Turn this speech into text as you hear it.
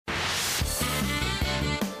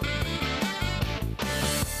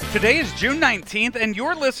Today is June 19th, and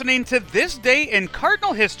you're listening to This Day in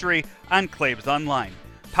Cardinal History on Claibs Online.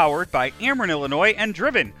 Powered by Ameren, Illinois, and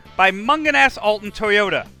driven by Mungenast Alton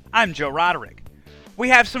Toyota. I'm Joe Roderick. We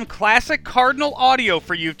have some classic Cardinal audio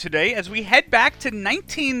for you today as we head back to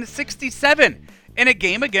 1967 in a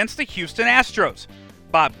game against the Houston Astros.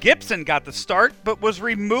 Bob Gibson got the start, but was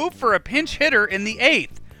removed for a pinch hitter in the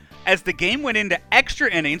 8th. As the game went into extra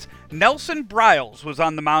innings, Nelson Briles was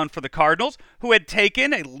on the mound for the Cardinals, who had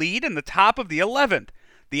taken a lead in the top of the 11th.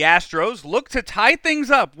 The Astros looked to tie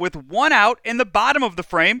things up with one out in the bottom of the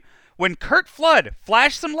frame when Curt Flood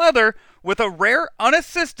flashed some leather with a rare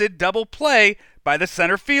unassisted double play by the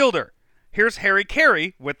center fielder. Here's Harry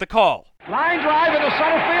Caray with the call. Line drive into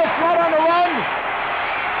center field, Flood on the run.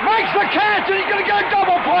 Makes the catch, and he's going to get a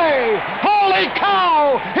double play. Holy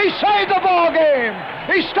cow! He saved the ball game.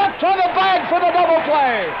 He stepped on the bag for the double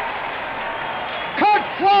play. Curt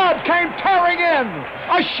Flood came tearing in,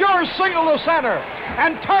 a sure single to center,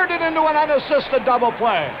 and turned it into an unassisted double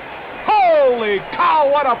play. Holy cow,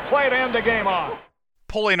 what a play to end the game on.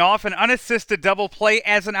 Pulling off an unassisted double play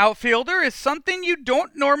as an outfielder is something you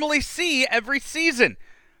don't normally see every season.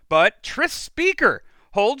 But Tris Speaker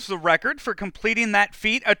holds the record for completing that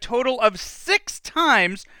feat a total of 6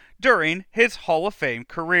 times during his Hall of Fame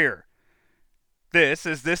career. This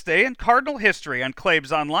is This Day in Cardinal History on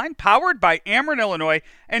Claibs Online, powered by Ameren, Illinois,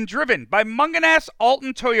 and driven by Mungenast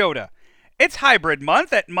Alton Toyota. It's hybrid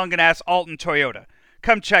month at Mungenast Alton Toyota.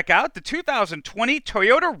 Come check out the 2020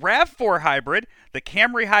 Toyota RAV4 Hybrid, the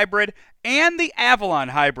Camry Hybrid, and the Avalon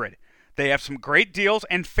Hybrid. They have some great deals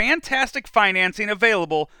and fantastic financing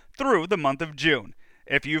available through the month of June.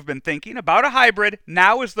 If you've been thinking about a hybrid,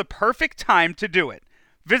 now is the perfect time to do it.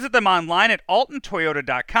 Visit them online at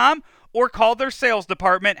altontoyota.com or call their sales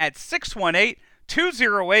department at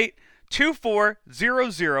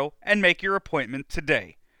 618-208-2400 and make your appointment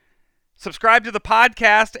today. Subscribe to the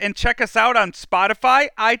podcast and check us out on Spotify,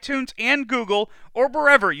 iTunes, and Google, or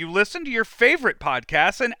wherever you listen to your favorite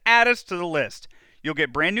podcasts, and add us to the list. You'll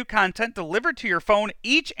get brand new content delivered to your phone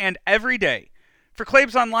each and every day. For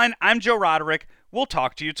Claibs Online, I'm Joe Roderick. We'll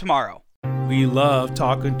talk to you tomorrow. We love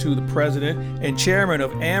talking to the president and chairman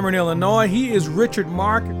of Ameren, Illinois. He is Richard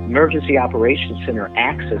Mark. Emergency Operations Center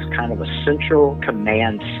acts as kind of a central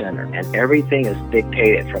command center, and everything is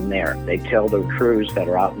dictated from there. They tell the crews that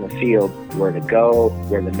are out in the field where to go,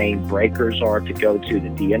 where the main breakers are to go to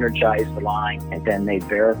de-energize the line, and then they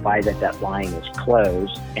verify that that line is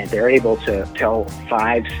closed, and they're able to tell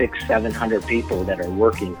 500, 600, 700 people that are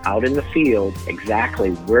working out in the field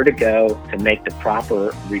exactly where to go to make the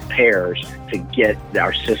proper repairs to get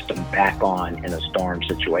our system back on in a storm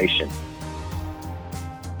situation.